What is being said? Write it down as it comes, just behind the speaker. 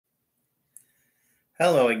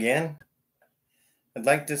Hello again. I'd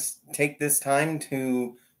like to take this time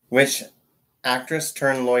to wish actress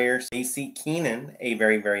turned lawyer Staci Keanan a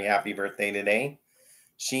very, very happy birthday today.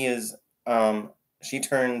 She is she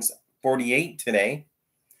turns 48 today.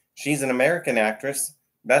 She's an American actress,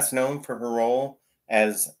 best known for her role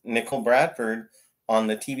as Nicole Bradford on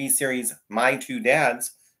the TV series My Two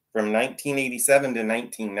Dads from 1987 to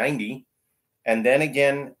 1990, and then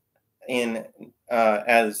again in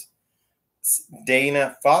as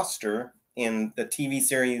Dana Foster in the TV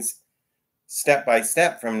series Step by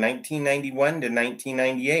Step from 1991 to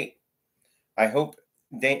 1998. I hope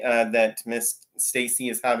that Miss Staci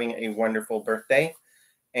is having a wonderful birthday,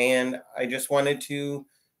 and I just wanted to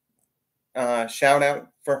shout out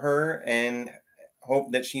for her and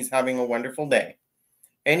hope that she's having a wonderful day.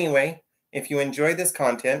 Anyway, if you enjoy this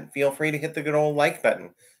content, feel free to hit the good old like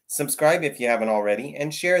button, subscribe if you haven't already,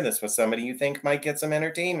 and share this with somebody you think might get some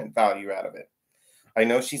entertainment value out of it. I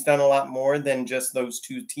know she's done a lot more than just those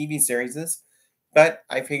two TV series, but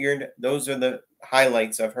I figured those are the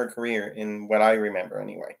highlights of her career in what I remember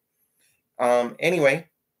anyway. Anyway,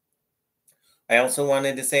 I also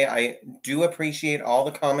wanted to say I do appreciate all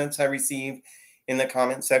the comments I receive in the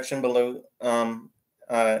comment section below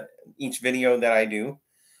each video that I do.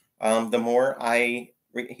 The more I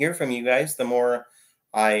hear from you guys, the more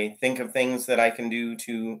I think of things that I can do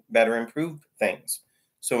to better improve things.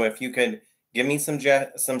 So if you could give me some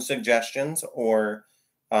suggestions, or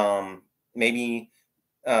maybe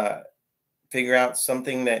figure out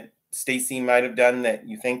something that Staci might have done that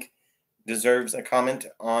you think deserves a comment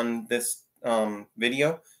on this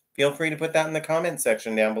video, feel free to put that in the comment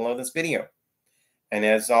section down below this video. And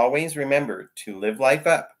as always, remember to live life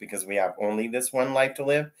up, because we have only this one life to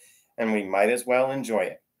live, and we might as well enjoy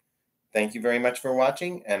it. Thank you very much for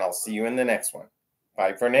watching, and I'll see you in the next one.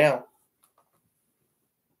 Bye for now.